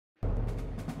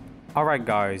Alright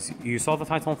guys, you saw the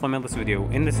title from this video.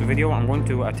 In this video I'm going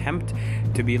to attempt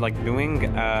to be like doing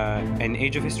an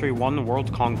Age of History 1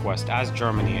 World Conquest as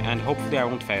Germany, and hopefully I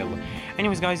won't fail.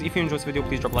 Anyways guys, if you enjoyed this video,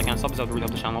 please drop a like and subs, that would really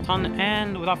help the channel a ton,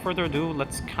 and without further ado,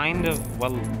 let's kind of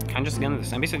just get into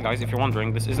this. And basically guys, if you're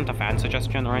wondering, this isn't a fan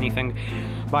suggestion or anything,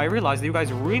 but I realized that you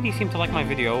guys really seem to like my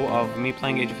video of me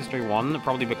playing Age of History 1,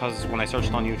 probably because when I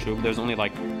searched on YouTube, there's only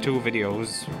like 2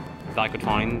 videos that I could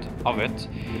find of it.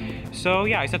 So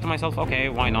yeah, I said to myself, okay,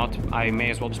 why not? I may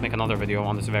as well just make another video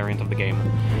on this variant of the game.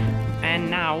 And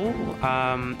now,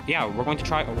 yeah, we're going to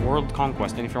try a World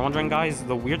Conquest. And if you're wondering, guys,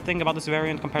 the weird thing about this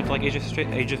variant compared to like Age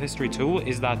of History 2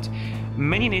 is that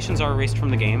many nations are erased from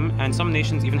the game, and some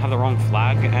nations even have the wrong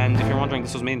flag. And if you're wondering,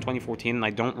 this was made in 2014, and I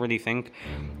don't really think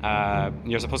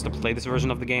you're supposed to play this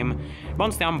version of the game. But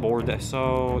honestly, I'm bored,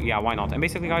 so yeah, why not? And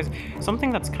basically, guys,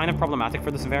 something that's kind of problematic for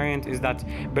this variant is that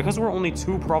because we're only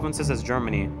 2 provinces as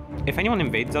Germany, if anyone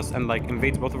invades us and like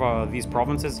invades both of these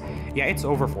provinces, yeah, it's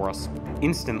over for us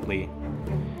instantly.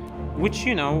 Which,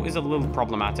 you know, is a little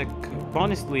problematic. But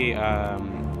honestly,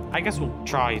 I guess we'll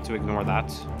try to ignore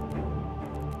that.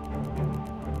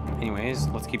 Anyways,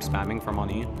 let's keep spamming for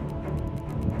money.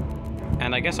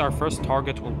 And I guess our first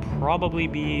target will probably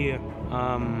be,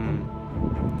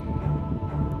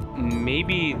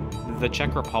 maybe the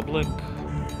Czech Republic.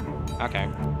 Okay,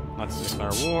 let's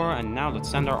declare war, and now let's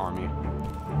send our army.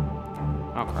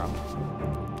 Oh crap.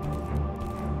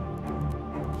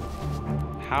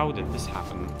 How did this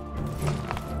happen?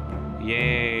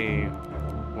 Yay.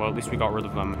 Well, at least we got rid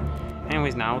of them.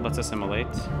 Anyways, now let's assimilate.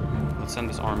 Let's send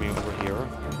this army over here.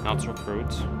 Now let's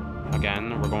recruit.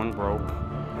 Again, we're going broke.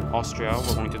 Austria,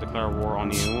 we're going to declare war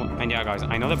on you. And yeah, guys,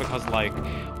 I know that because, like,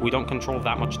 we don't control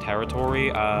that much territory,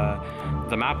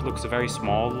 the map looks very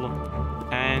small.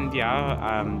 And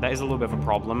yeah, that is a little bit of a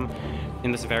problem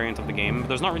in this variant of the game. But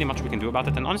there's not really much we can do about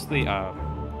it. And honestly,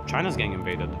 China's getting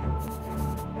invaded.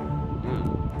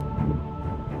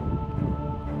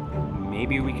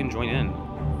 Maybe we can join in.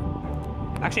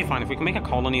 Actually, fine. If we can make a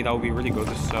colony, that would be really good.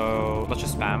 So let's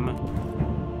just spam.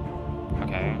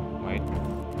 Okay, wait.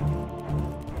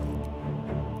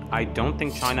 I don't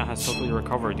think China has totally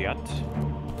recovered yet.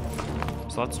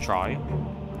 So let's try.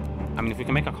 I mean, if we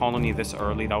can make a colony this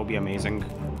early, that would be amazing.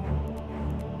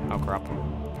 Oh, crap.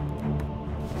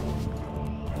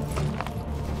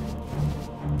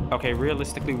 Okay,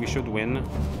 realistically, we should win.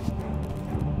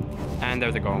 And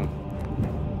there they go.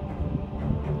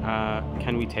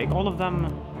 Can we take all of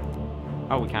them?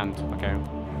 Oh, we can't. Okay.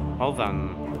 Well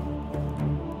then,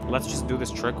 let's just do this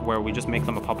trick where we just make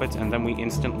them a puppet and then we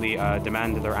instantly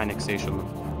demand their annexation.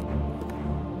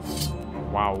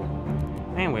 Wow.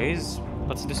 Anyways,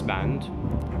 let's disband.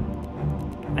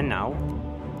 And now,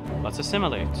 let's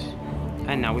assimilate.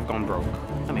 And now we've gone broke.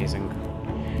 Amazing.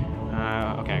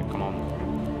 Okay, come on.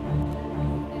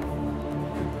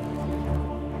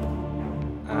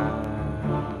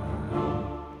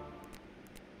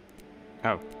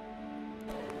 Oh.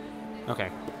 Okay.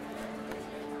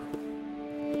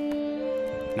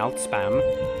 Now let's spam.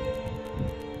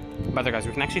 By the way, guys,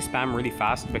 we can actually spam really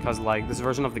fast because, like, this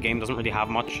version of the game doesn't really have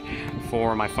much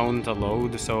for my phone to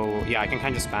load, so yeah, I can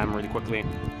kind of spam really quickly.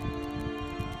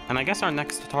 And I guess our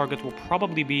next target will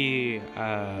probably be,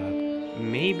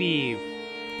 maybe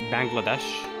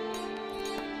Bangladesh.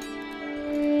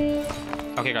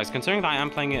 Okay guys, considering that I am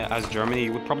playing it as Germany,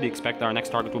 you would probably expect that our next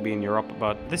target will be in Europe,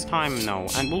 but this time, no.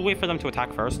 And we'll wait for them to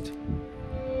attack first.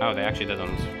 Oh, they actually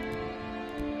didn't.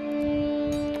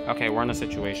 Okay, we're in a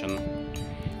situation.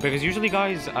 Because usually,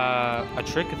 guys, a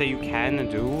trick that you can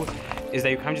do is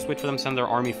that you can just wait for them to send their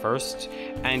army first,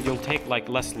 and you'll take, like,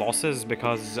 less losses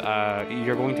because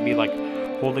you're going to be, like,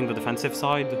 holding the defensive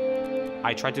side.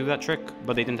 I tried to do that trick,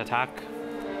 but they didn't attack.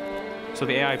 So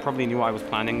the AI probably knew I was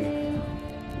planning.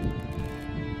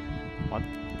 What?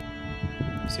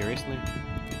 Seriously?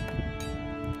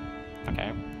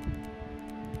 Okay.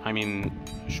 I mean,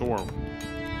 sure.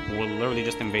 We'll literally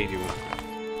just invade you.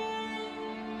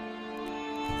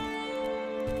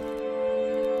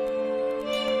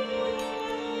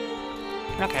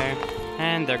 Okay.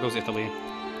 And there goes Italy.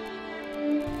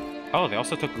 Oh, they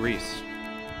also took Greece.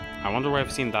 I wonder where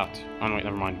I've seen that. Oh, no, wait,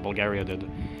 never mind. Bulgaria did.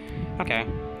 Okay.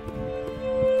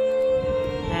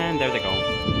 And there they go.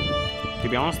 To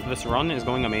be honest, this run is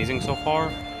going amazing so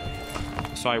far,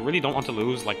 so I really don't want to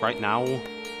lose, like, right now.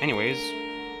 Anyways,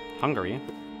 Hungary,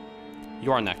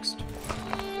 you are next.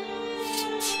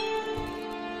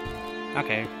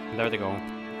 Okay, there they go.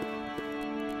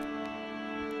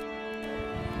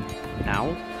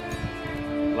 Now,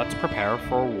 let's prepare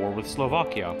for a war with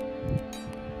Slovakia.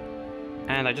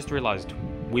 And I just realized,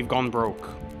 we've gone broke.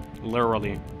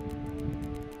 Literally.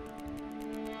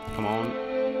 Come on.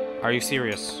 Are you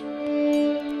serious?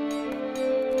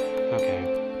 Okay.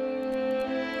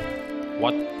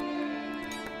 What?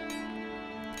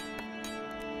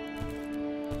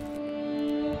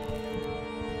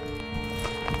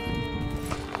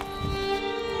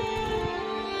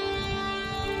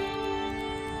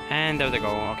 And there they go,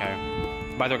 okay.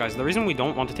 By the way, guys, the reason we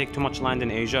don't want to take too much land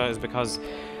in Asia is because,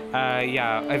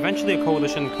 yeah, eventually a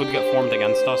coalition could get formed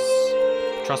against us.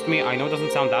 Trust me, I know it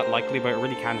doesn't sound that likely, but it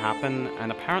really can happen.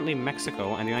 And apparently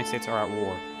Mexico and the United States are at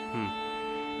war.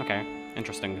 Okay,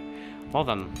 interesting. Well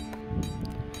then,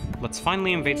 let's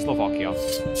finally invade Slovakia.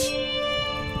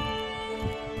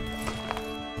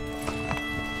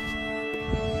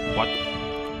 What?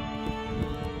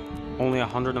 Only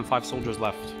 105 soldiers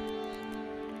left.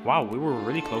 Wow, we were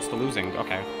really close to losing.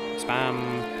 Okay, spam.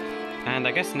 And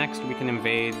I guess next we can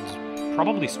invade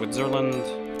probably Switzerland.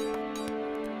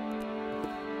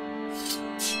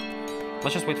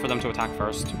 Let's just wait for them to attack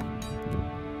first.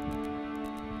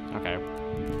 Okay.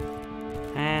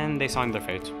 And they signed their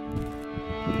fate.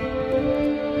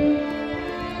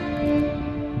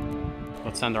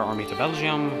 Let's send our army to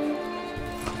Belgium.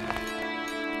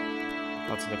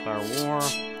 Let's declare war.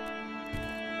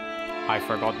 I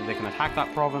forgot that they can attack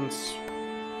that province.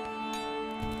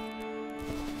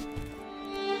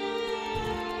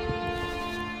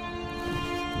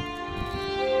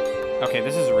 Okay,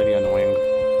 this is really annoying.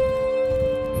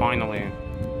 Finally.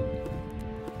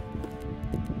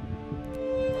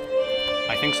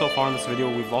 I think so far in this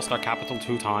video we've lost our capital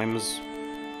 2 times.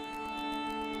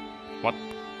 What?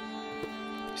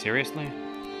 Seriously?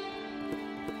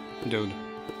 Dude.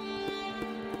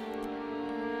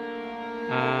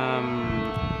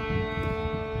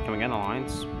 Can we get an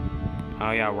alliance?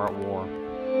 Oh yeah, we're at war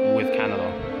with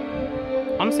Canada.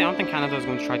 Honestly, I don't think Canada is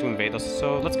going to try to invade us,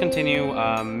 so let's continue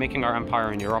making our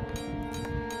empire in Europe.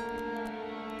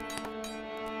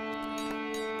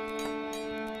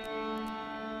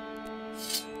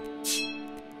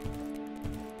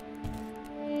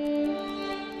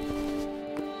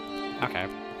 Okay.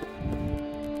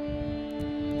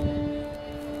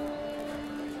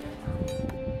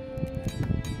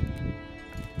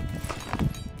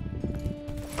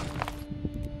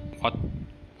 What?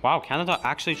 Wow, Canada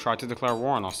actually tried to declare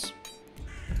war on us.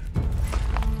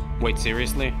 Wait,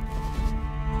 seriously?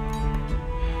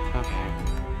 Okay.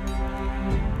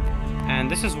 And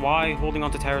this is why holding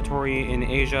onto territory in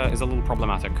Asia is a little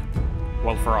problematic.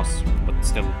 Well, for us, but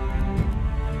still.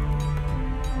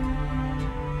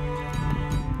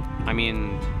 I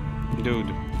mean,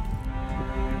 dude,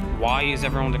 why is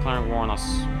everyone declaring war on us?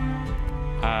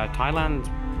 Thailand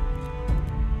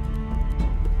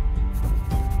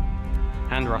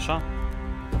and Russia?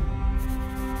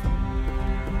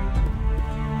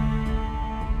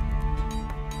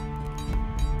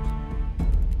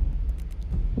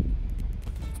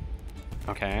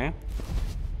 Okay.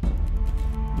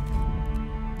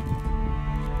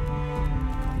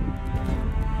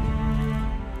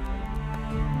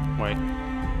 Wait.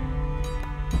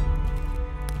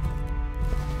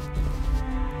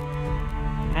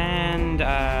 And,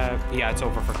 yeah, it's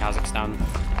over for Kazakhstan.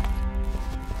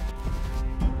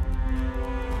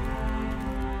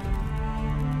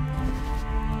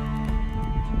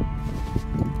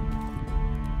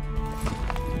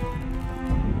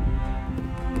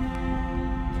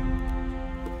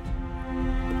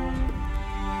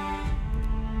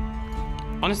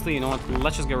 Honestly, you know what?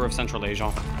 Let's just get rid of Central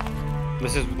Asia.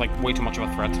 This is, like, way too much of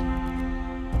a threat.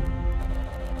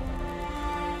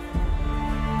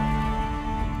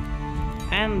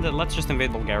 And let's just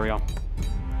invade Bulgaria.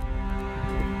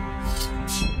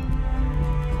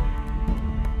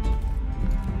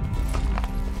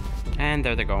 And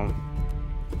there they go.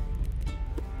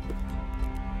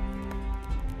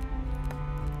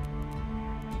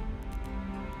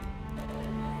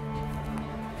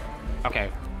 Okay.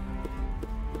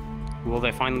 Will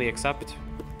they finally accept?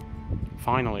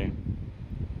 Finally.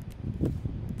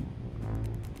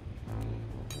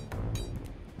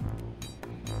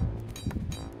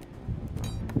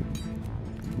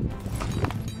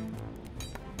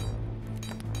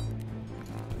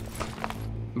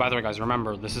 By the way, guys,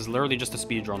 remember, this is literally just a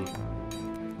speed run.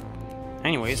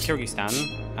 Anyways, Kyrgyzstan.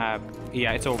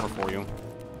 Yeah, it's over for you.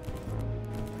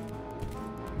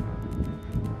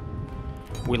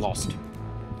 We lost.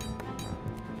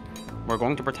 We're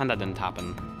going to pretend that didn't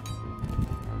happen.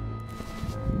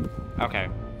 Okay.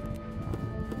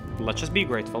 Let's just be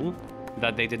grateful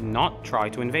that they did not try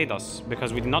to invade us,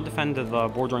 because we did not defend the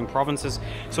bordering provinces,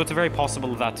 so it's very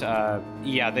possible that,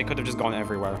 yeah, they could have just gone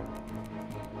everywhere.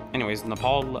 Anyways,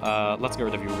 Nepal, let's get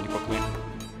rid of you really quickly.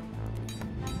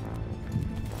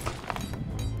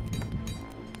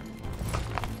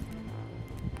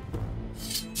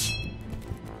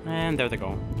 And there they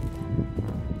go.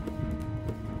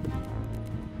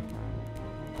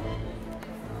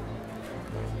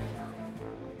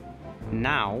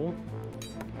 Now,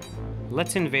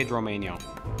 let's invade Romania.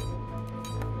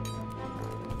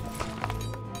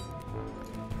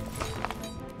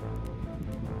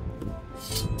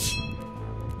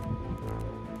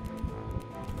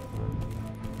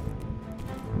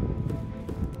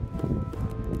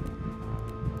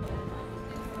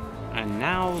 And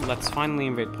now, let's finally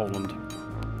invade Poland.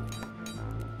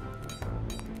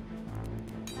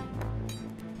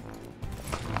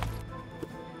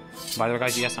 By the way,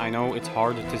 guys, yes, I know it's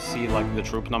hard to see, like, the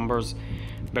troop numbers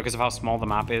because of how small the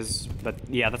map is, but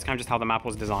yeah, that's kind of just how the map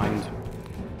was designed.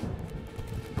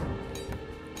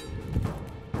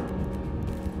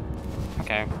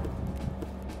 Okay.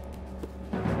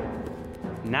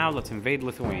 Now, let's invade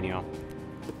Lithuania.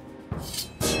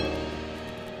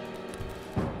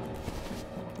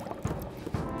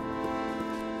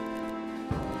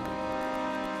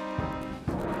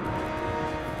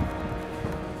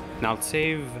 Now let's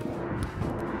save.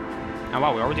 Oh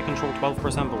wow, we already control 12%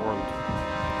 of the world.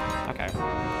 Okay.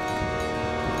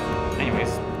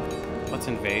 Anyways, let's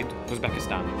invade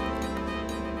Uzbekistan.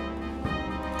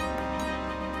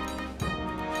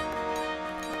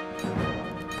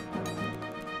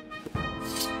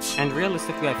 And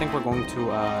realistically, I think we're going to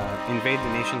invade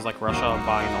the nations like Russia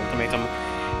by an ultimatum,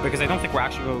 because I don't think we're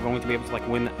actually going to be able to like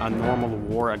win a normal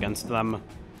war against them,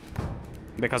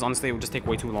 because honestly it would just take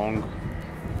way too long.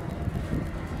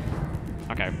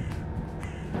 Okay.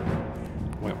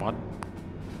 Wait, what?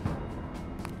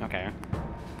 Okay.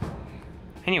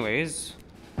 Anyways,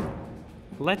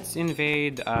 let's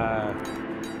invade,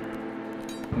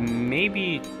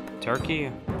 maybe Turkey?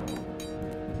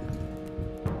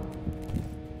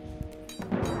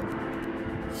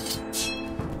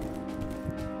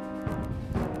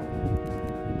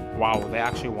 Wow, they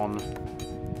actually won.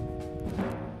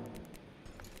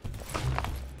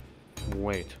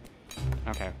 Wait.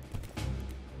 Okay.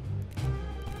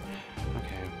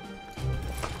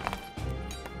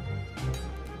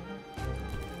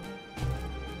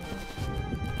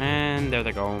 And there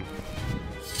they go.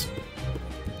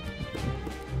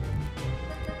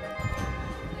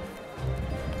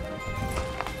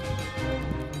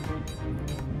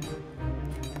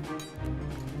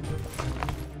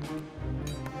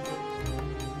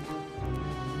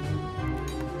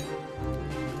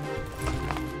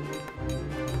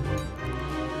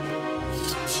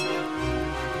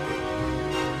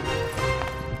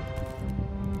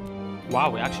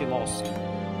 Wow, we actually lost.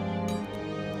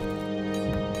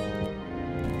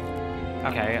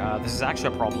 Okay, this is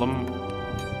actually a problem.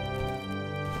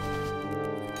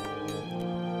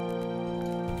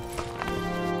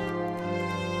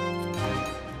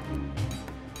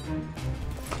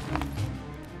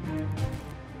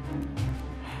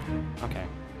 Okay.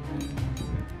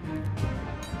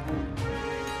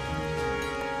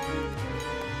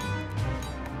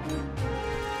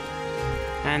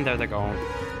 And there they go.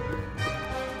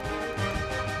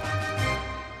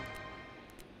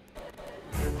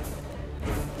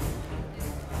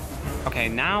 Okay,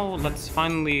 now let's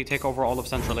finally take over all of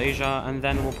Central Asia, and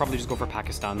then we'll probably just go for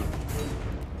Pakistan.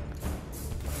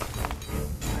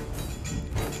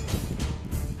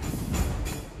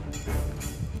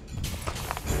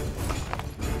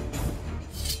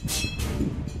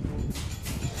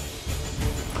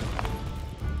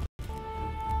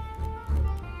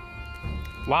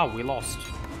 Wow, we lost.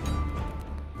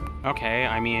 Okay,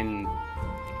 I mean,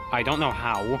 I don't know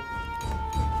how,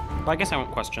 but I guess I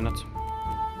won't question it.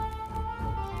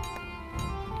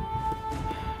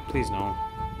 Please no.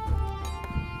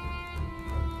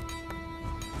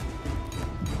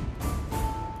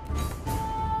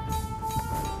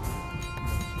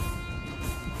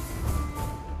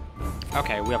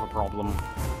 Okay, we have a problem.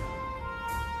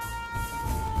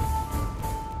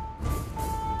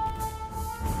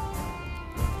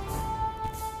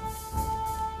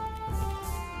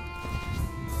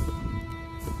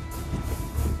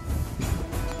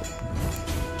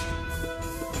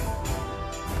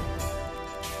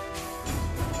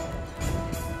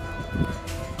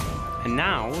 And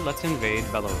now, let's invade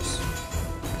Belarus.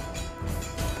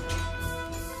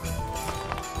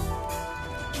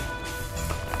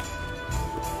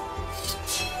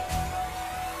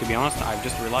 To be honest, I've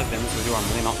just realized in this video I'm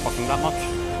really not fucking that much.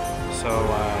 So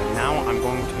now I'm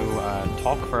going to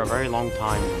talk for a very long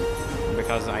time,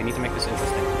 because I need to make this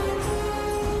interesting.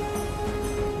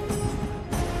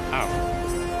 Oh.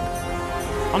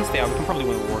 Honestly, we can probably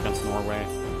win a war against Norway.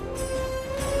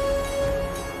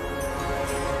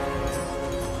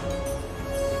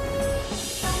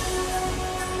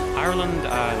 I Ireland,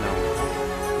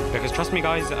 no. Because trust me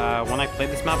guys, when I played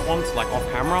this map once, like off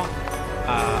camera,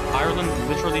 Ireland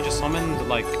literally just summoned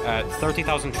like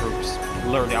 30,000 troops,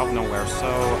 literally out of nowhere, so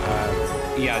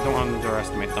yeah, don't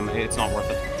underestimate them, it's not worth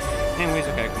it. Anyways,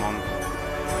 okay, come on.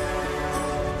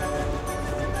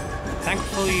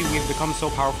 Thankfully, we've become so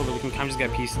powerful that we can kind of just get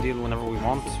a peace deal whenever we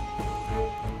want.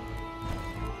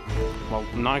 Well,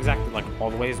 not exactly like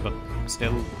always, but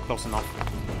still close enough.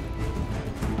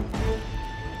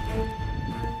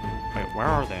 Wait, where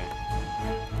are they?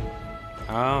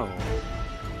 Oh.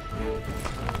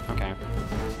 Okay.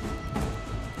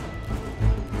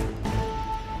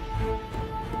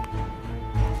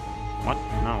 What?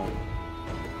 No.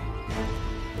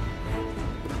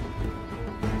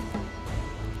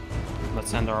 Let's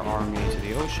send our army to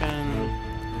the ocean.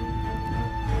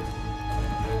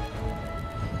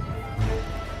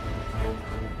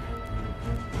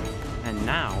 And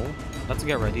now, let's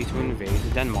get ready to invade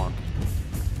Denmark.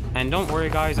 And don't worry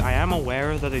guys, I am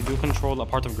aware that they do control a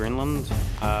part of Greenland.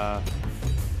 To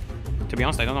be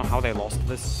honest, I don't know how they lost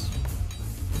this.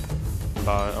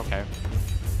 But, okay.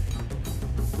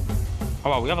 Oh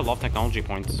wow, we have a lot of technology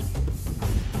points.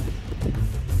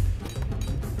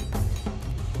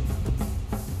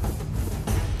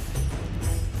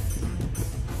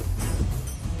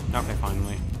 Okay,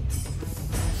 finally.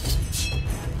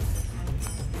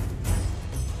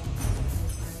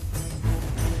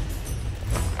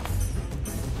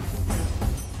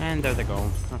 And there they go.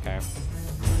 Okay.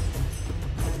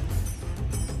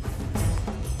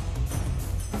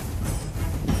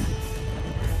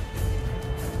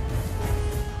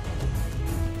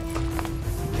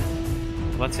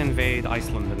 Let's invade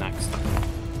Iceland next.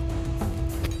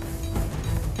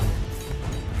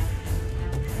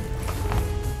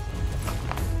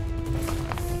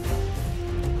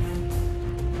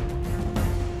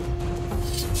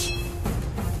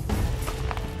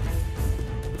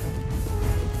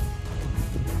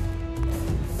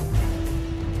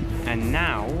 And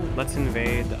now, let's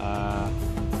invade,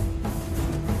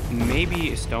 maybe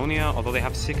Estonia, although they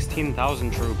have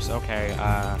 16,000 troops. Okay,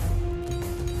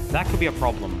 that could be a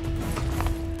problem.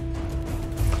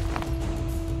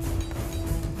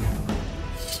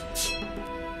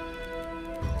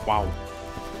 Wow.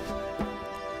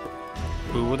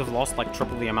 We would have lost like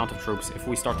triple the amount of troops if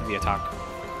we started the attack.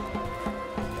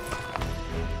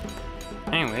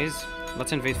 Anyways,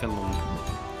 let's invade Finland.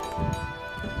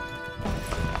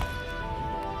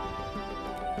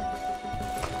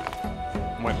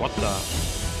 Wait, what the?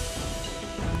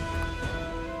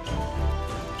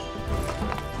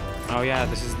 Oh yeah,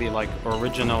 this is the, like,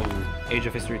 original Age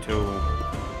of History 2.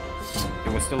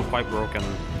 It was still quite broken.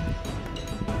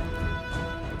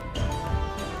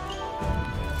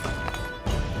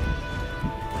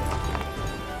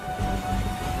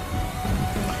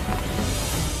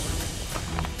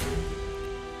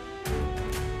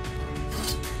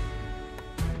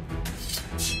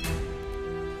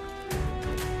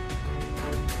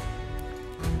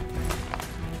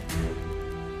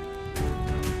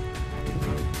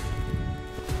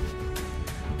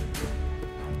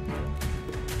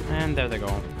 And there they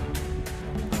go.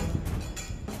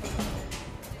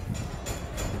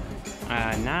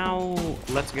 Now,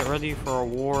 let's get ready for a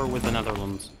war with the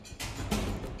Netherlands.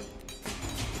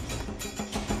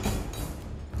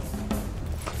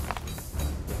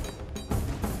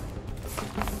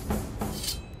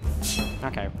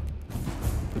 Okay.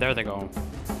 There they go.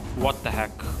 What the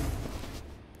heck?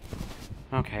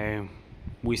 Okay.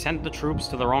 We sent the troops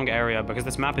to the wrong area because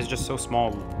this map is just so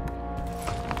small.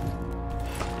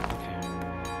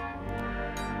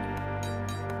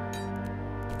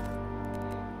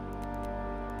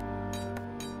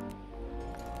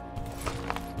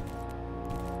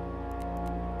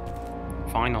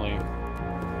 Finally.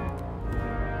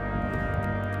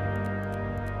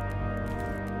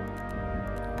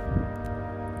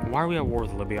 Why are we at war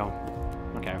with Libya?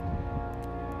 Okay.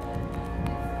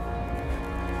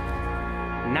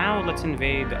 Now let's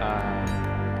invade,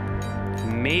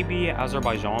 maybe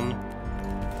Azerbaijan.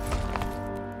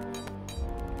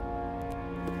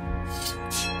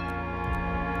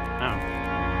 Oh.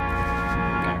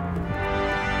 Okay.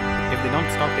 If they don't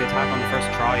start the attack on the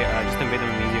first try, just invade them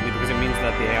immediately, because it means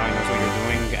that the AI knows what you're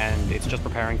doing, and it's just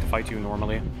preparing to fight you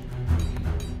normally.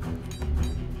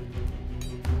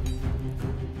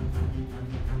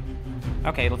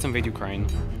 Okay, let's invade Ukraine.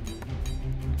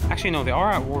 Actually, no, they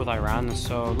are at war with Iran,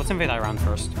 so let's invade Iran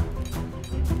first.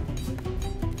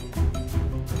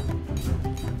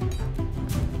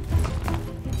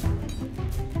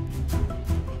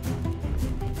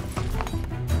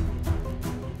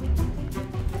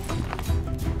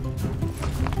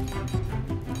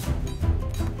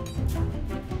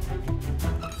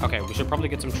 Okay, we should probably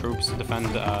get some troops to defend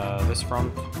this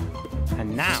front.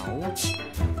 And now,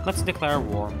 let's declare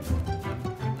war.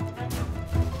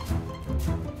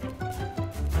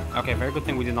 Okay, very good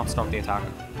thing we did not start the attack.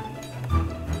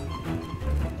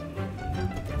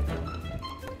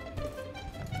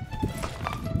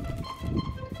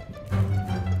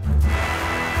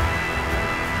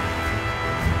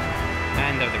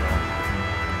 And there they go.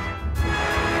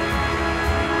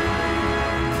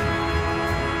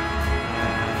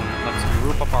 Let's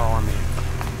group up our army.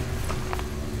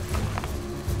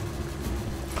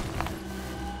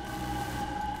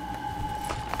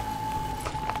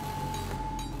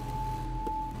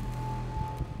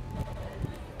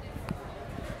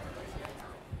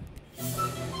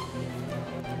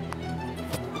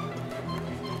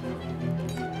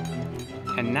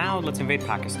 And now let's invade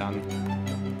Pakistan.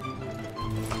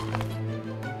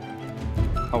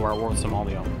 Oh, we're at war with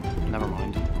Somalia. Never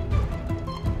mind.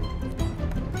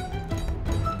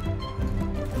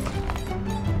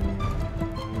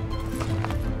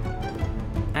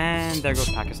 And there goes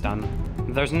Pakistan.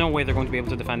 There's no way they're going to be able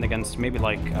to defend against maybe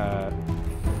like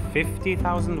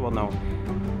 50,000? Well, no.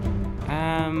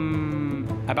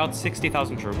 About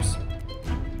 60,000 troops.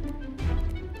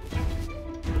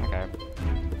 Okay.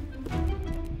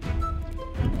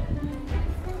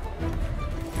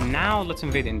 Now let's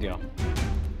invade India.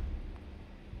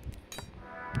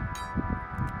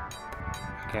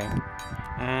 Okay.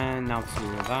 And now let's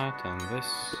do that and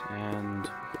this and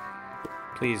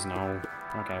please no.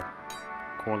 Okay.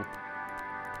 Cool.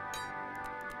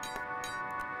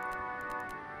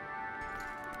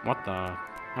 What the?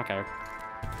 Okay.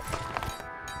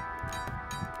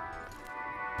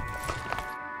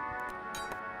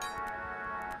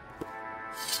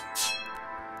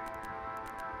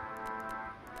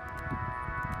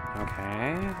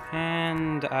 Okay,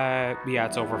 and yeah,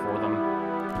 it's over for them.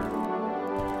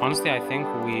 Honestly, I think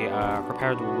we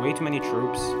prepared way too many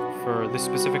troops for this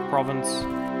specific province.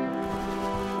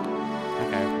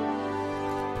 Okay.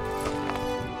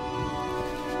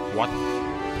 What?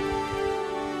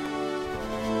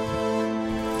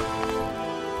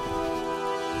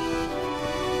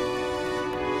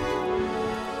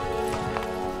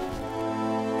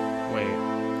 Wait.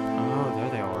 Oh, there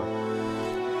they are.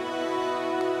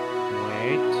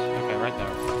 Wait. Okay, right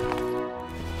there.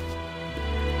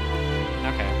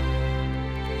 Okay.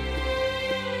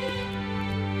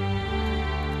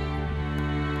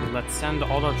 Let's send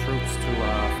all our troops to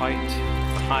fight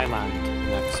Thailand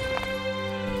next.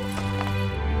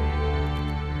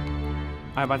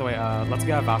 By the way, let's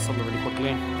get a vassal really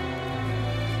quickly.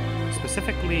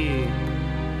 Specifically,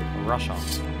 Russia.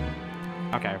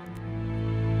 Okay.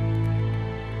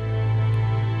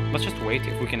 Let's just wait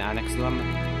if we can annex them.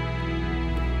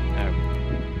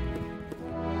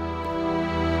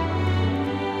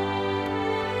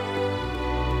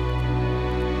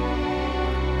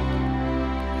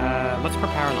 Let's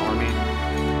prepare an army.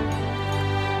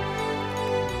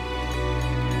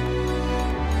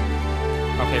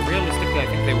 Okay, realistically, I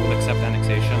think they will accept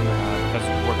annexation because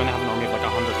we're going to have an army of like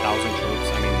 100,000 troops.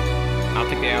 I mean, I don't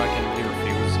think the AI can really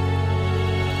refuse.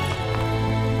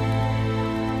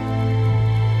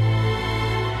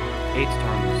 Eight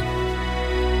turns.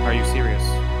 Are you serious?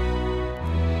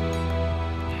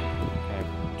 Okay,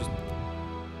 just...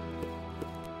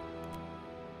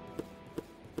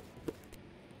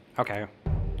 Okay,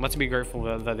 let's be grateful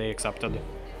that they accepted.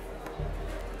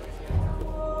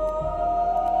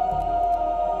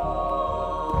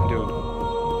 Dude,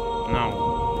 no.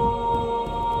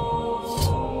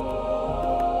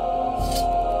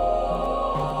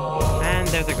 And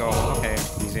there they go. Okay,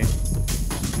 easy.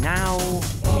 Now,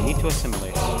 we need to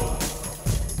assimilate.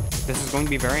 This is going to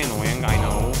be very annoying, I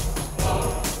know.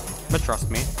 But trust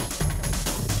me.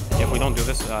 If we don't do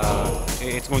this,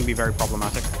 it's going to be very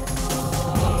problematic.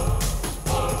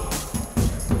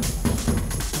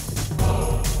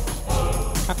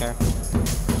 Okay.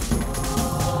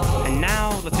 And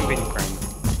now, let's invade Ukraine.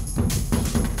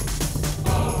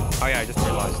 Oh yeah, I just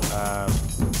realized.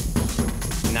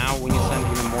 Now we need to send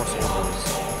even more soldiers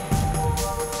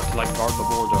to like guard the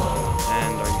border.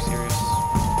 And are you serious?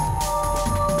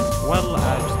 Well,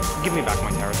 just give me back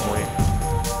my territory.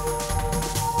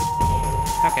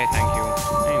 Okay, thank you.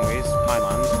 Anyways,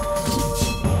 Thailand.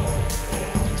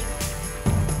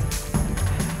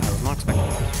 I was not expecting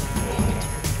that.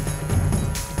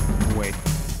 Wait.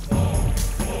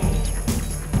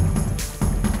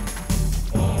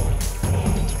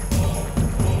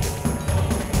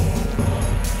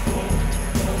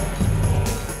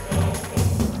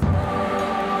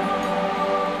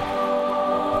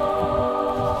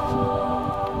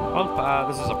 Well,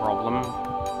 this is a problem.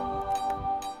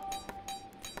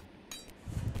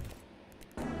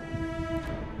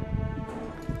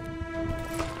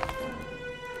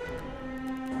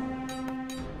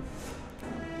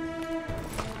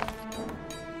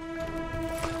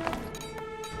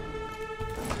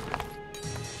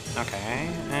 Okay,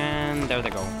 and there they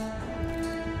go.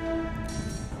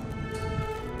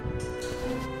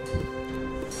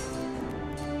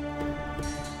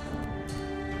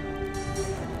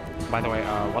 By the way,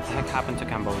 what the heck happened to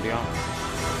Cambodia?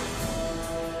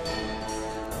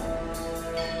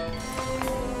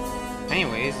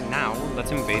 Anyways, now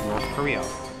let's invade North Korea.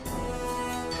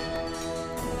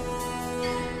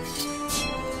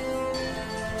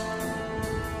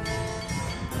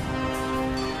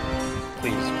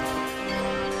 Please.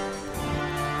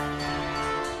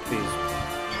 Please.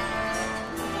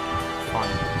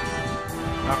 Fine.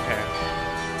 Okay.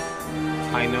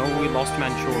 I know we lost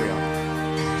Manchuria,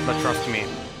 but trust me,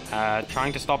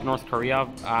 trying to stop North Korea,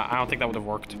 I don't think that would have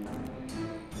worked.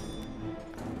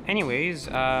 Anyways,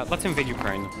 let's invade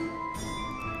Ukraine.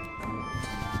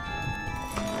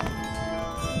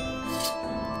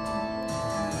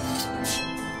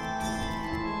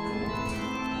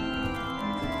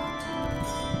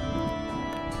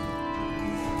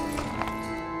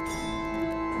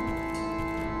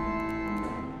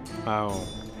 Oh,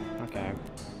 okay.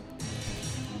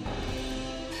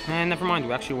 And never mind,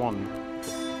 we actually won.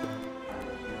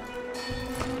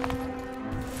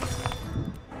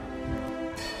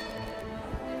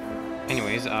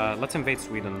 Anyways, let's invade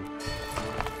Sweden.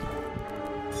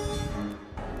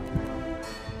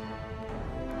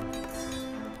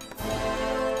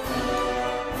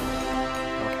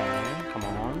 Okay, come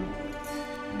on.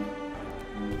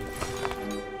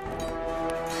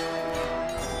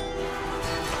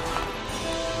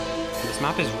 This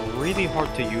map is really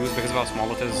hard to use because of how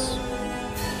small it is.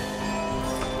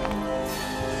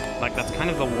 Like, that's kind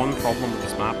of the one problem with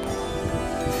this map.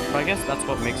 But I guess that's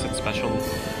what makes it special.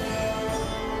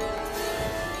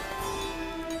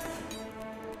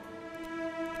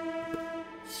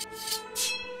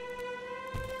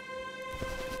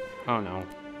 Oh no.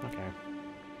 Okay.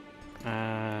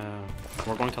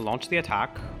 We're going to launch the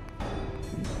attack.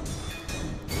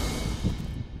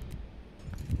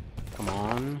 Come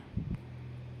on.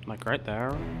 Like right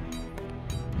there.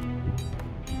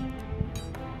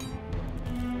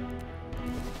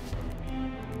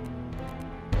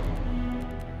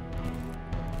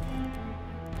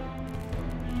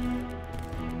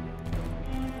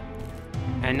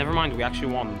 And never mind, we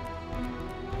actually won.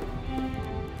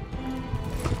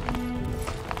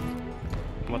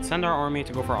 Let's send our army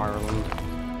to go for Ireland.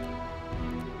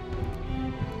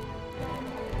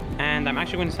 And I'm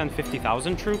actually going to send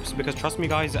 50,000 troops because trust me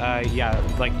guys, yeah,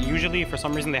 like usually for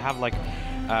some reason they have like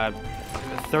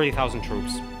 30,000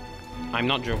 troops. I'm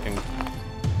not joking.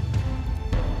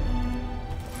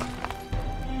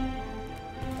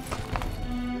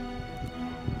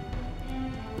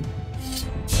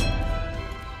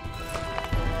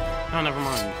 Oh, never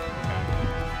mind.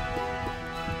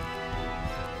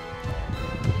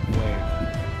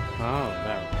 Oh,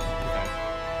 there.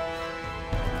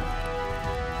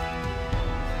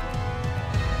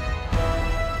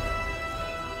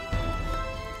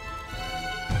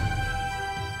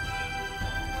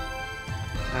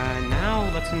 Okay. Now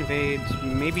let's invade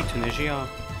maybe Tunisia.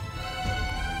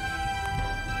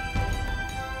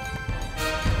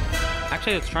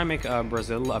 Actually, let's try and make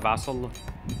Brazil a vassal.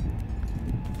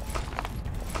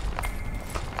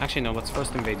 Actually, no, let's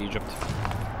first invade Egypt.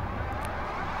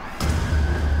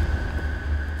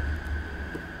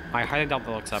 I highly doubt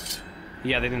they'll accept.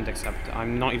 Yeah, they didn't accept.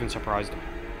 I'm not even surprised.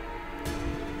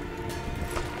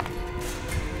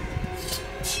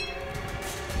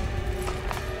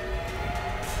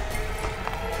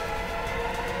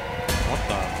 What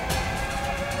the?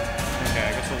 Okay,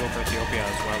 I guess we'll go for Ethiopia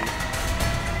as well.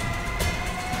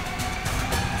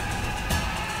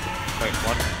 Wait,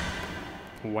 what?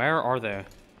 Where are they?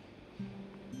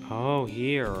 Oh,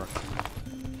 here.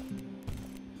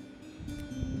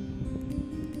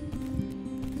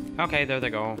 Okay, there they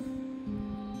go.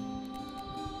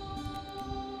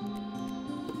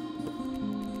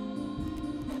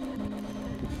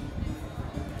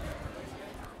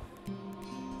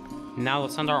 Now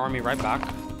let's send our army right back.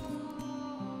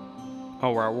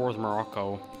 Oh, we're at war with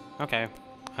Morocco. Okay,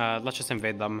 let's just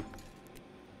invade them.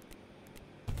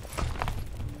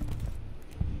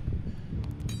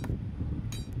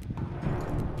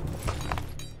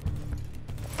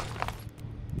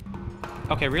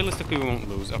 Okay, realistically we won't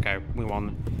lose. Okay, we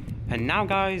won. And now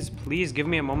guys, please give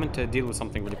me a moment to deal with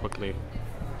something really quickly.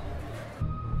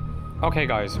 Okay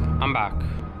guys, I'm back.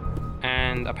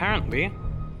 And apparently,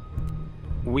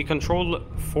 we control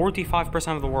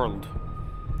 45% of the world.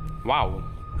 Wow,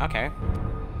 okay.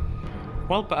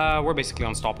 Well, we're basically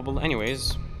unstoppable.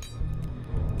 Anyways,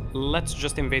 let's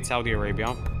just invade Saudi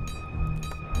Arabia.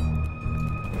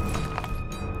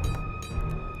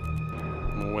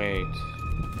 Wait.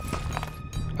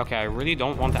 Okay, I really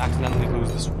don't want to accidentally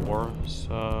lose this war,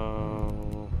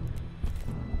 so...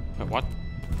 Wait, what?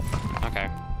 Okay.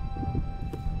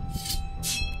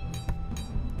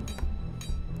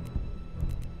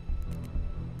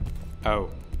 Oh.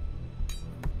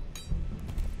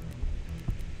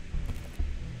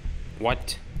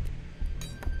 What?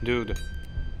 Dude.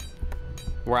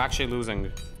 We're actually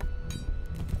losing.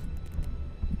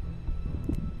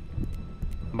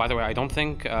 By the way, I don't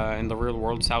think in the real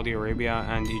world Saudi Arabia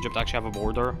and Egypt actually have a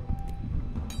border.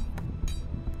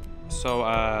 So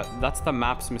that's the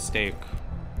map's mistake.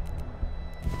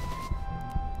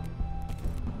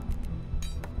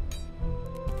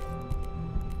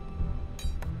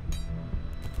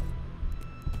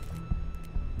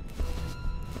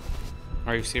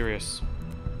 Are you serious?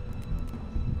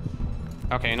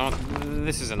 Okay, you know what?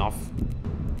 This is enough.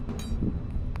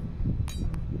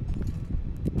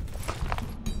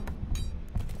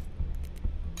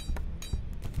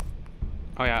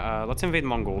 Oh yeah, let's invade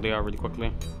Mongolia really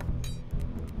quickly.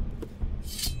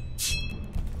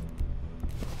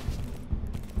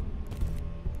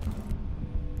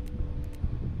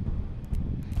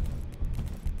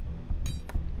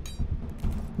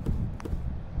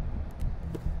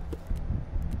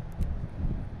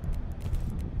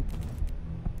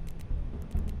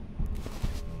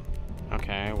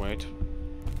 Okay, wait.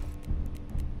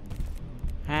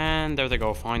 And there they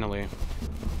go, finally.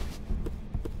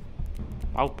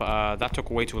 Oh, that took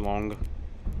way too long.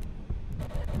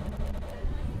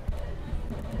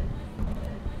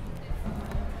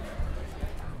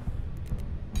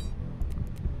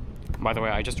 By the way,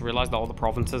 I just realized that all the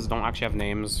provinces don't actually have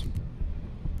names.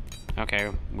 Okay,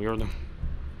 weird.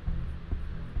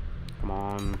 Come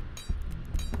on.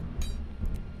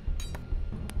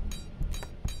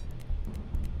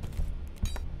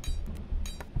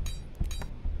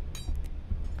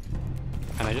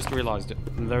 And I just realized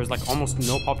there's like almost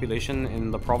no population in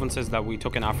the provinces that we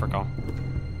took in Africa.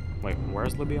 Wait,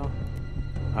 where's Libya?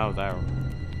 Oh, there.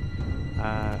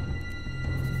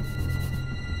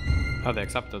 Oh, they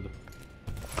accepted.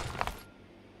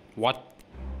 What?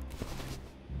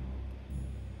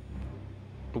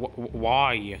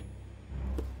 Why?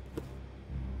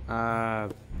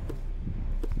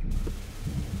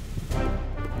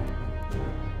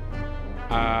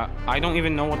 I don't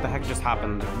even know what the heck just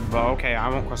happened, but okay, I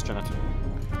won't question it.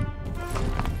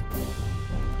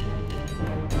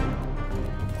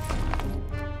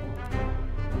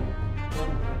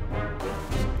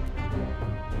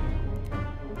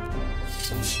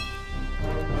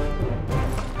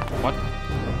 What?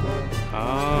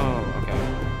 Oh, okay.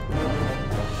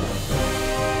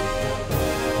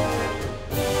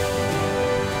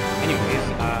 Anyways,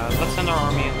 let's send our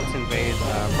army and let's invade,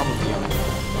 probably Yemen.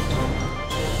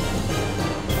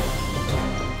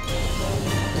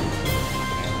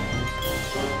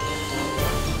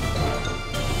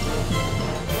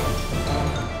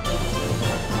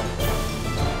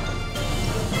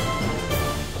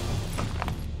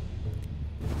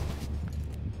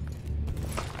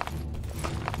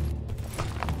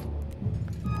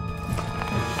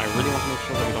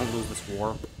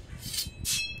 War.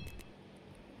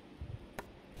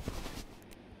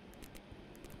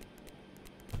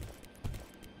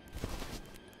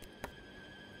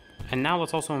 And now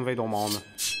let's also invade Oman.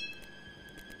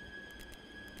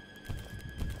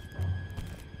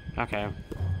 Okay.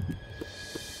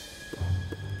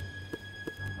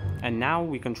 And now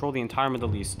we control the entire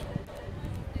Middle East.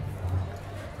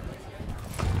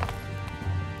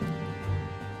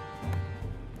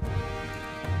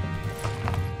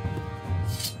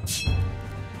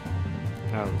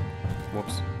 Oh,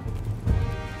 whoops.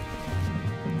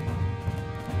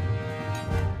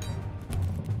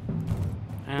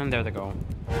 And there they go.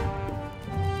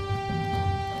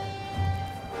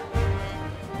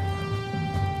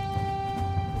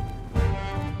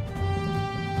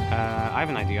 I have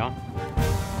an idea.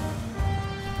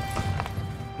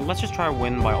 Let's just try to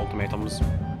win by ultimatums.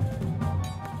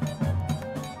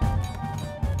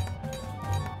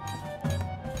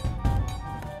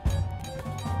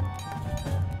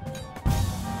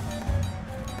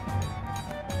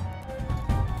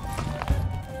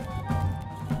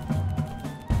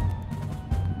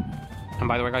 And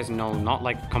by the way, guys, no, not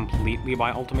like completely by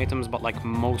ultimatums, but like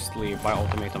mostly by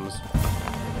ultimatums.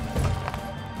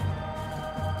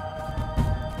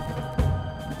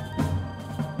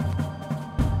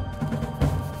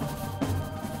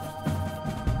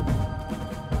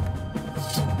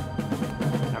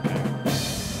 Okay.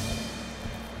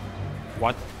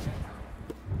 What?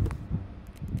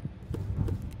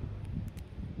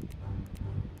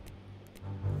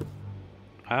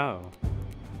 Oh.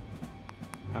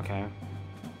 Okay.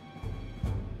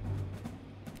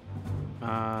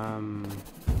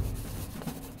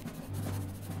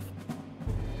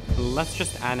 Let's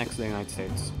just annex the United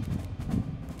States.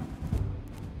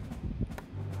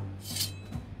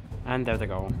 And there they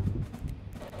go.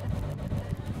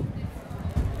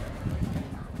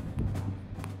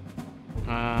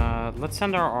 Let's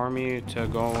send our army to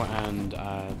go and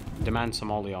demand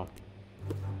Somalia.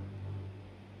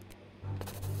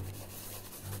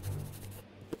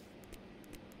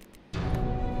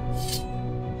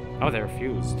 Oh, they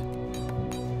refused.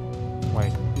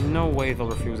 Wait, no way they'll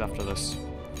refuse after this.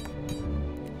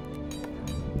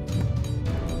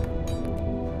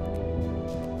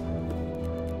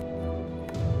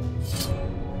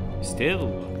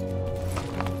 Still.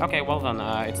 Okay, well then,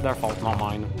 it's their fault, not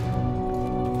mine.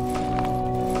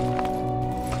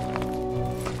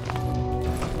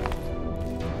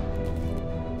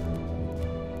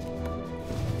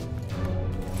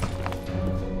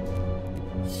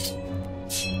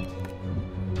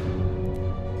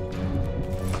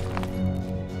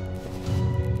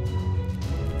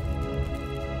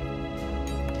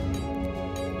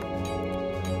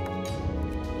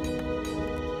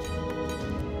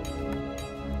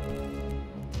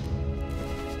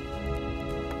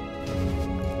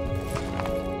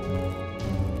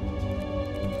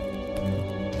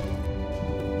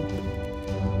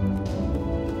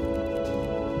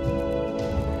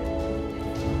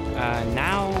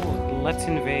 Now, let's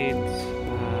invade...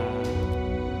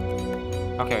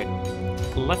 okay,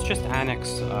 let's just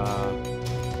annex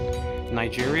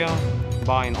Nigeria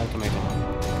by an ultimatum.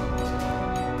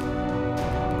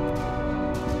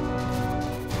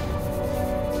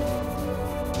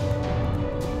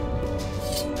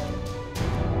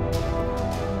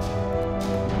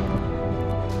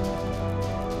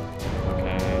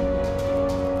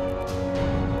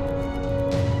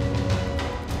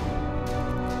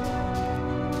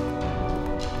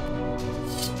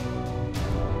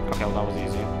 Okay, well, that was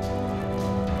easy.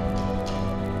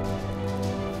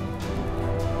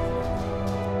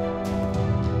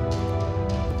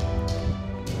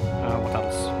 What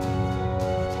else?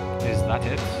 Is that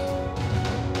it?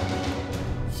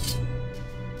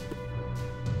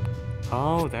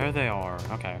 Oh, there they are.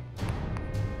 Okay.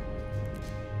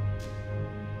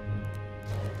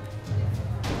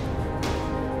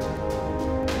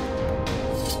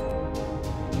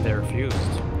 They refused.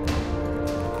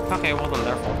 Okay, well then,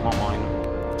 their fault, not mine.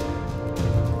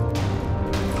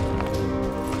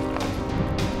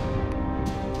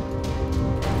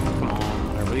 Come on,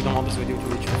 I really don't want this video to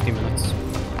reach 50 minutes.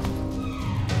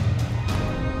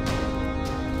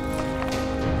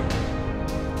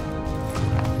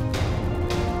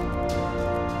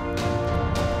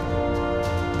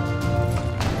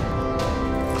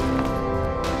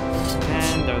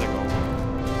 And there they go.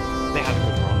 They had a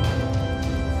good run.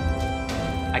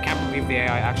 I can't believe the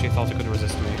AI actually thought it could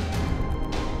resist me.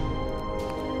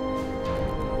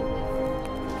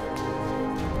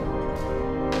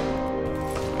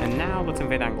 And now let's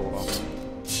invade Angola.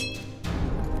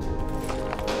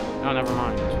 Oh, never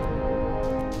mind.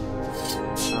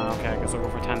 Okay, I guess we'll go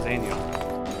for Tanzania.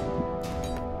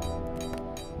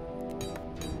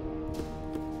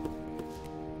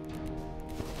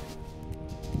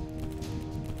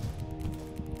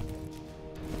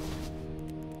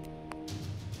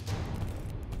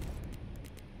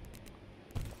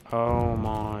 Oh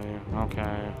my,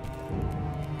 okay.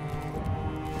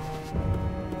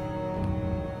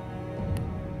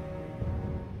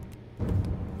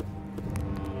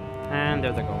 And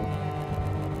there they go.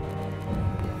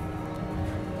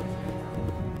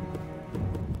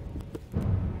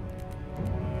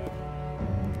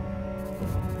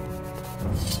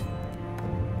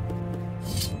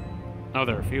 Oh,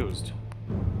 they refused.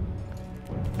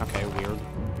 Okay, weird.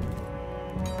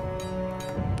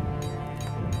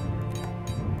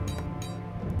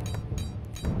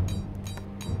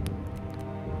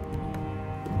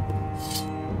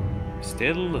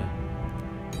 Still?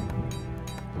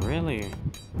 Really?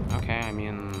 Okay, I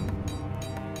mean...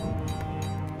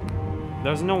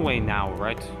 There's no way now,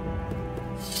 right?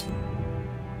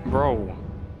 Bro.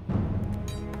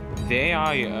 The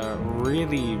AI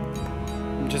really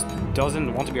just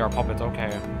doesn't want to be our puppet,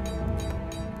 okay.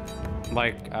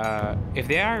 Like, if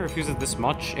the AI refuses this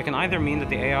much, it can either mean that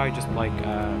the AI just, like,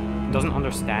 doesn't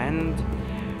understand,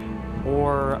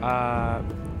 or,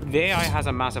 the AI has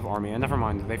a massive army, and never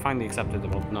mind, they finally accepted it.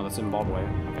 Well, no, that's Zimbabwe.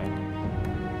 Okay.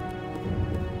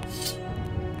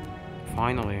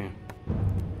 Finally.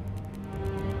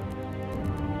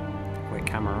 Wait,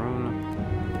 Cameroon.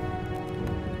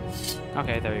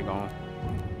 Okay, there you go.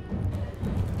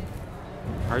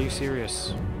 Are you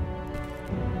serious?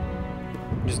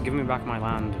 Just give me back my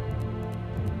land.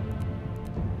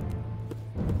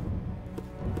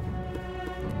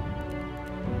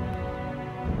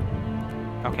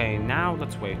 Okay, now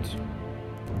let's wait.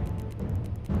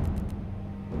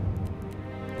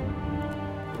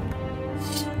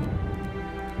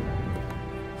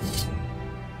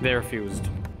 They refused.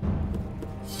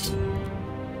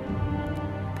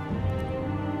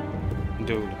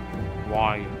 Dude,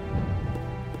 why?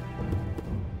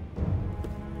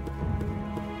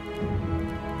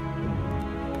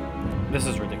 This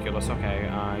is ridiculous. Okay,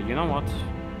 you know what?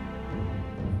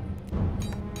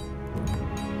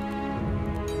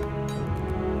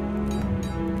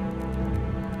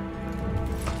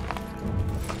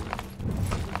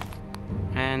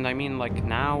 And I mean, like,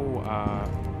 now,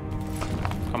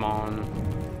 come on.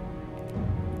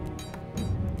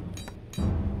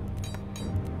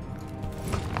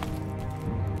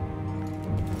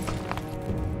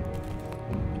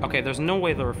 Okay, there's no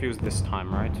way they'll refuse this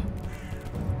time, right?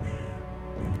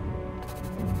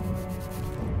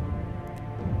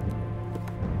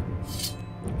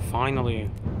 Finally.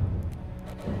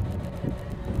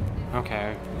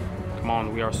 Okay. Come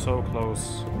on, we are so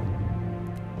close.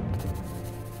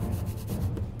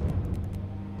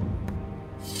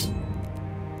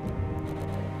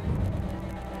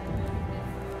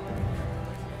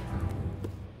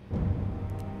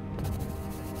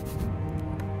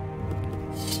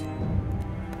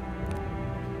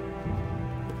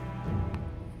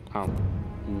 Oh.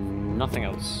 Nothing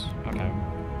else. Okay.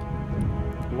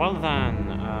 Well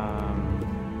then,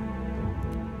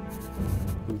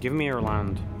 give me your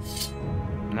land.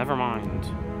 Never mind.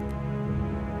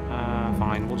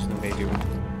 Fine, we'll just invade you.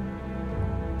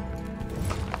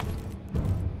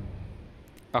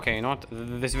 Okay, you know what?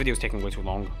 This video is taking way too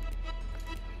long.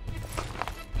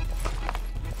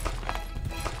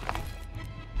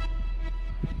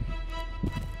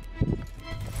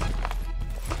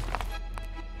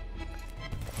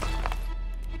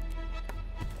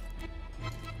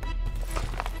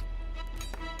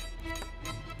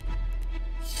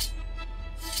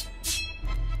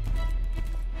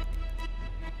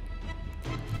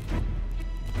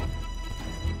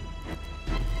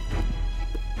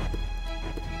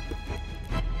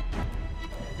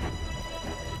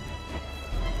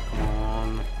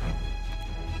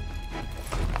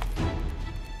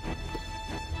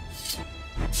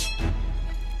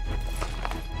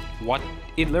 What?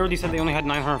 It literally said they only had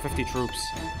 950 troops.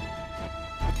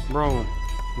 Bro,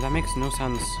 that makes no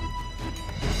sense.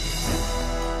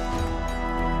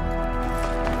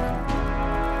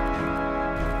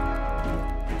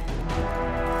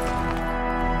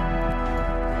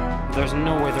 There's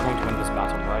no way they're going to win this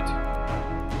battle, right?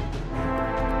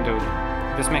 Dude,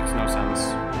 this makes no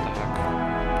sense. What the heck?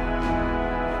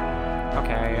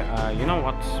 Okay, you know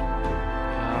what?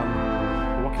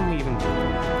 What can we even do?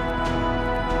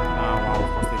 Well, of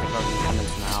course they declare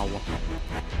independence now.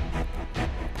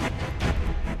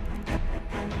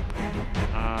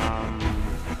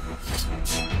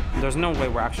 There's no way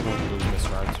we're actually going to lose this,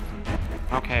 right?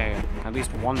 Okay, at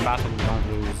least one battle we don't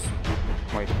lose.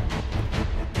 Wait.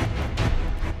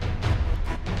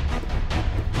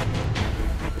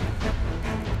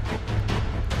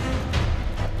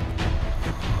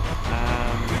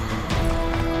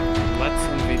 Let's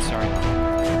invade Saria.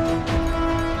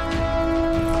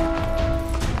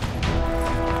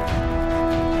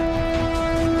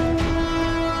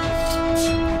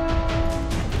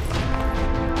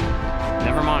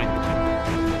 Never mind.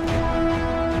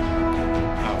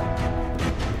 Oh.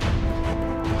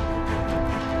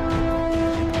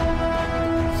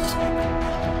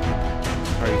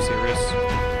 Are you serious?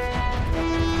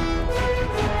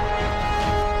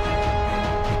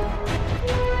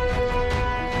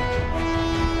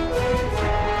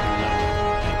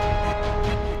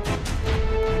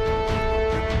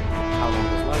 How long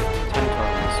is left? 10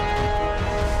 turns.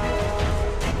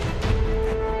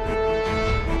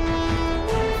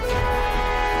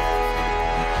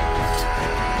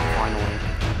 Finally.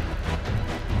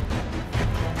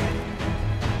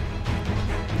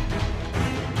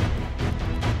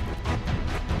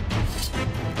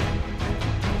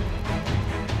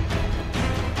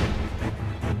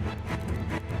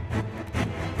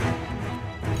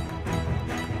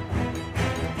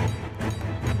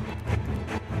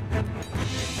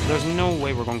 There's no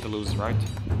way we're going to lose, right? Wait.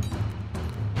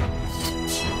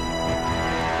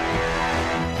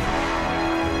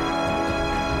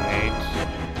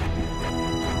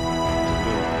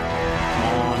 Come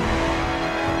on.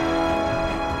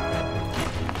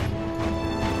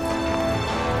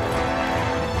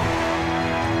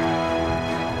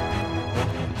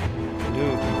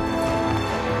 Dude.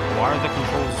 Why are the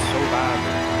control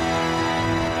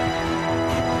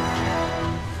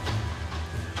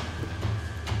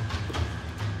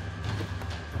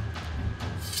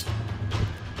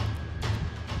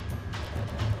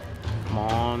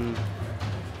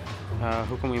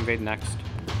can we invade next?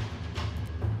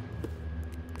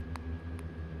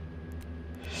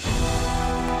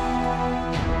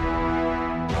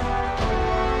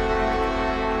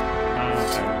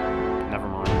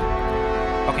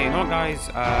 Okay, you know what, guys?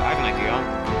 I have an idea.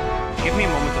 Give me a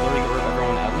moment to literally get rid of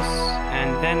everyone else,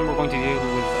 and then we're going to deal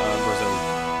with Brazil.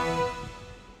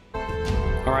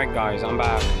 Alright, guys, I'm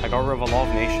back. I got rid of a lot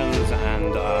of nations,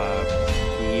 and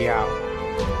yeah.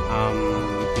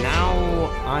 Now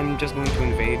I'm just going to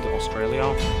invade Australia,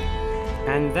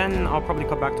 and then I'll probably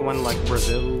cut back to when, like,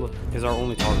 Brazil is our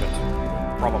only target.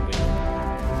 Probably.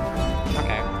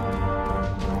 Okay.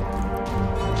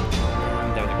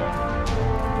 And there they go.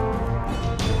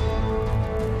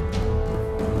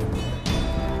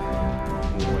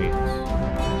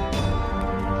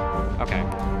 Okay.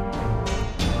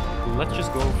 Let's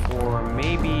just go for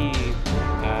maybe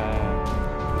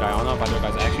Guyana. By the way,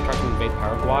 guys, I actually tried to invade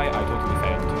Paraguay. I totally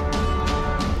failed.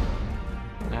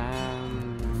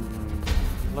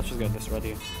 Let's just get this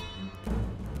ready.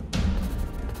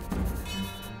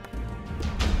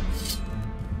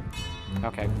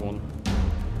 Okay, cool.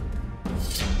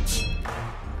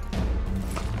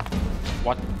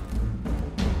 What?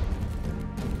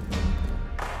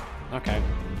 Okay.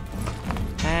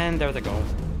 And there they go.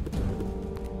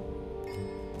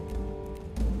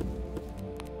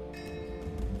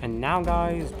 And now,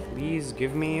 guys, please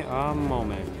give me a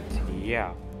moment.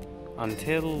 Yeah.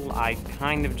 Until I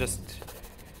kind of just...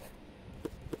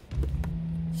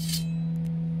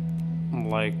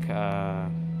 like,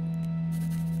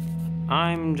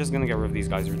 I'm just gonna get rid of these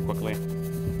guys really quickly.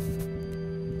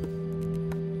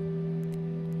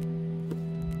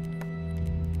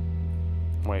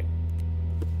 Wait.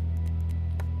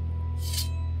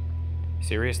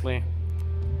 Seriously?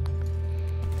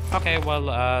 Okay,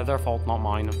 well, their fault, not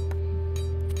mine.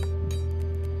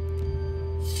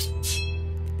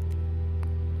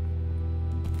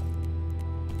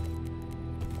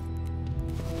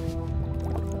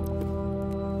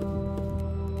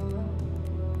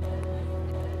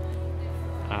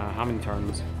 How many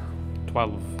turns?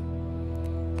 12.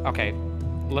 Okay,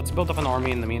 let's build up an army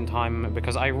in the meantime,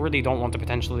 because I really don't want to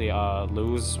potentially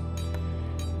lose.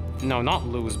 No, not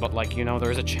lose, but, like, you know, there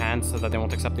is a chance that they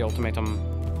won't accept the ultimatum.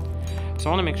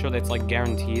 So I want to make sure that it's, like,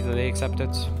 guaranteed that they accept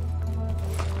it.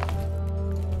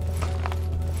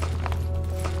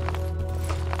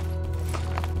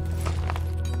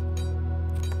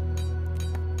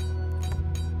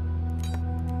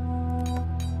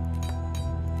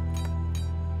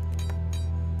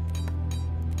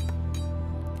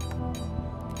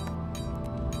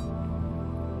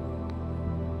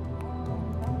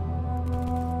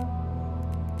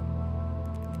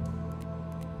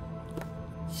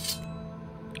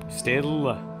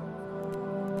 Still,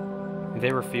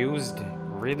 they refused?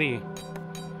 Really?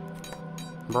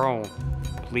 Bro,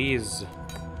 please.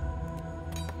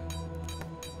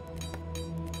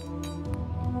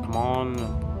 Come on.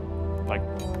 Like,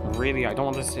 really, I don't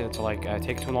want this to like,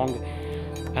 take too long.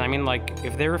 And I mean, like,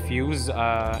 if they refuse,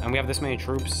 and we have this many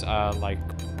troops, like,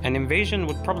 an invasion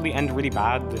would probably end really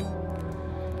bad.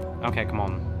 Okay, come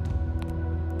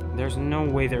on. There's no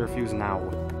way they refuse now.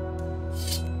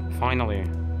 Finally.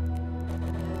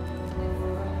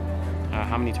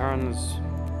 How many turns?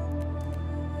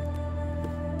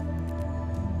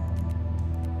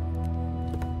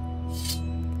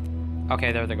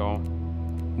 Okay, there they go.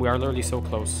 We are literally so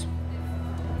close.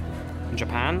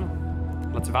 Japan,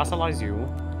 let's vassalize you.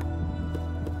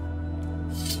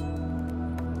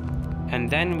 And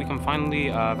then we can finally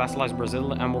vassalize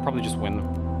Brazil, and we'll probably just win.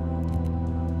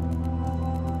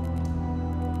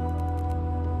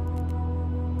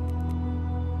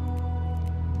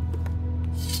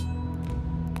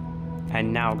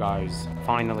 And now, guys,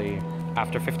 finally,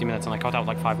 after 50 minutes, and I cut out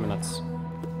like 5 minutes,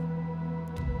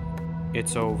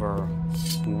 it's over.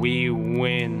 We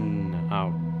win.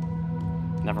 Oh,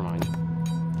 never mind.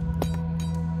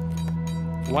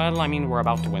 Well, I mean, we're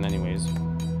about to win anyways.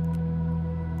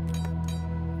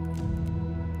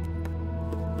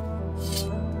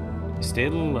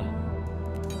 Still?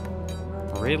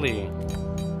 Really?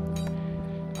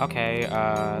 Okay,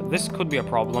 this could be a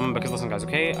problem, because listen, guys,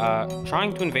 okay?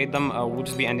 Trying to invade them will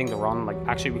just be ending the run. Like,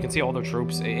 actually, we can see all their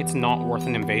troops. It's not worth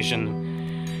an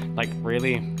invasion. Like,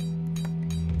 really?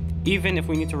 Even if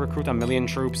we need to recruit 1 million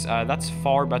troops, that's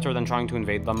far better than trying to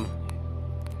invade them.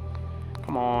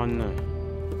 Come on.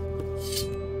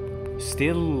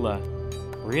 Still?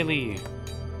 Really?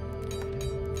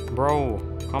 Bro,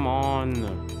 come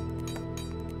on.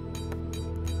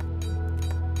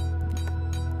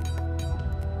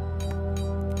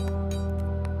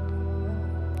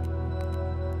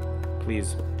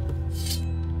 Please.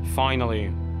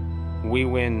 Finally, we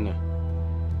win.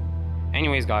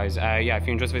 Anyways, guys, yeah, if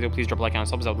you enjoyed this video, please drop a like and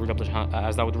subs. That would really help the channel,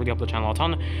 as that would really help the channel a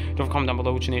ton. Don't comment down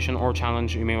below which nation or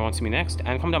challenge you may want to see me next,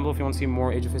 and comment down below if you want to see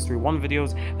more Age of History 1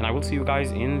 videos, and I will see you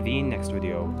guys in the next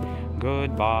video.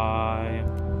 Goodbye.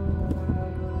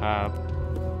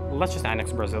 Let's just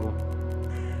annex Brazil.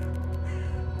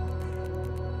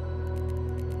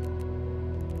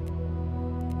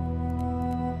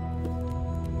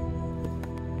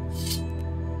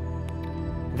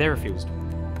 They refused.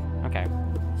 Okay.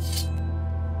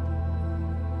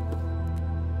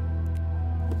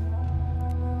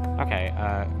 Okay,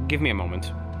 give me a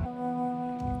moment.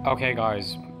 Okay,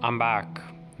 guys, I'm back.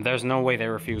 There's no way they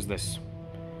refuse this.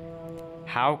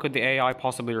 How could the AI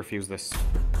possibly refuse this?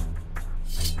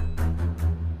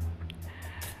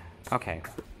 Okay.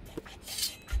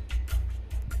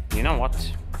 You know what?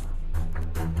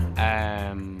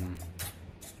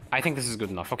 I think this is good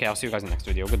enough. Okay, I'll see you guys in the next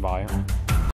video. Goodbye.